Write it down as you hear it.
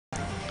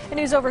The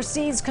news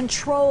overseas,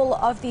 control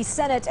of the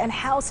Senate and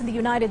House in the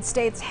United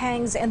States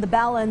hangs in the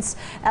balance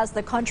as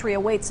the country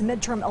awaits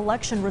midterm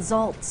election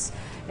results.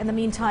 In the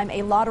meantime,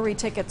 a lottery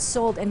ticket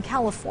sold in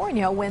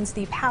California wins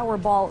the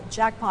Powerball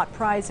jackpot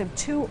prize of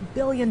 $2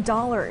 billion.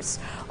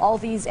 All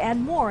these and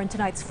more in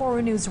tonight's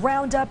Foreign News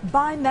Roundup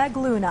by Meg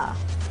Luna.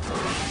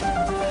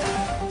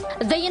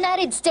 The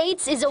United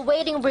States is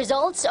awaiting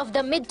results of the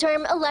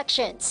midterm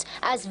elections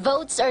as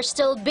votes are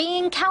still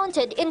being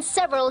counted in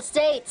several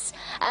states.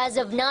 As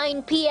of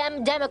 9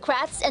 p.m.,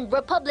 Democrats and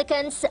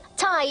Republicans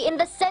tie in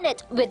the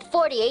Senate with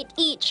 48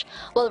 each,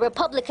 while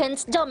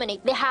Republicans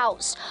dominate the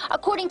House.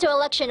 According to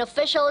election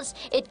officials,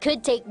 it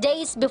could take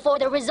days before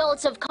the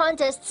results of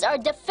contests are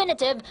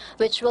definitive,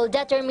 which will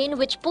determine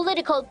which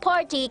political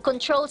party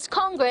controls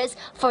Congress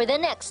for the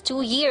next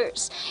 2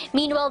 years.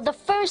 Meanwhile, the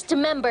first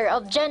member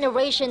of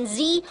Generation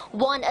Z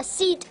won a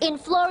seat in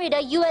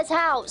Florida U.S.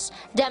 House.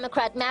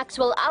 Democrat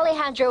Maxwell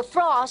Alejandro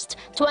Frost,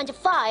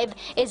 25,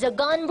 is a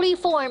gun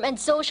reform and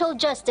social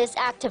justice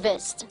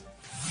activist.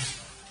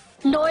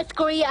 North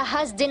Korea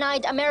has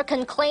denied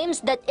American claims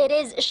that it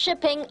is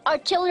shipping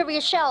artillery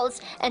shells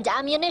and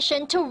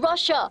ammunition to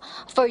Russia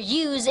for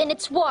use in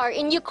its war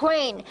in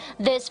Ukraine.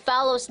 This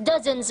follows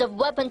dozens of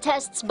weapon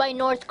tests by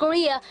North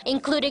Korea,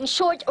 including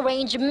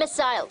short-range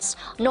missiles.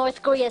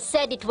 North Korea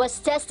said it was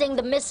testing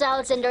the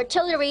missiles and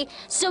artillery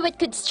so it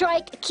could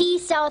strike key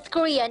South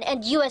Korean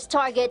and U.S.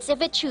 targets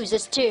if it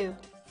chooses to.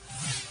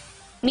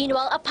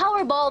 Meanwhile, a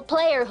Powerball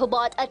player who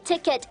bought a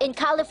ticket in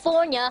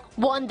California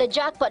won the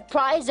jackpot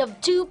prize of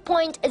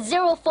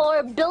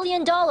 $2.04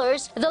 billion,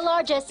 the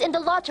largest in the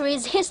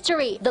lottery's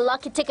history. The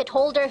lucky ticket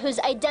holder, whose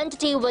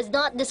identity was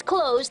not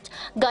disclosed,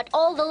 got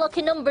all the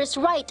lucky numbers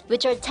right,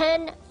 which are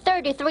 10,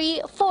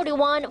 33,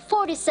 41,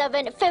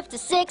 47,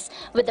 56,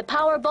 with the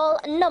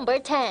Powerball number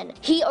 10.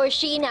 He or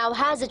she now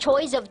has a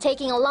choice of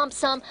taking a lump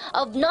sum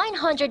of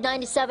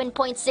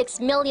 $997.6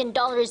 million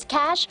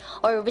cash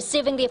or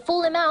receiving the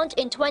full amount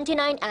in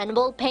 29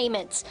 annual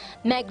payments.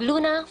 Meg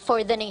Luna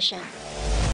for The Nation.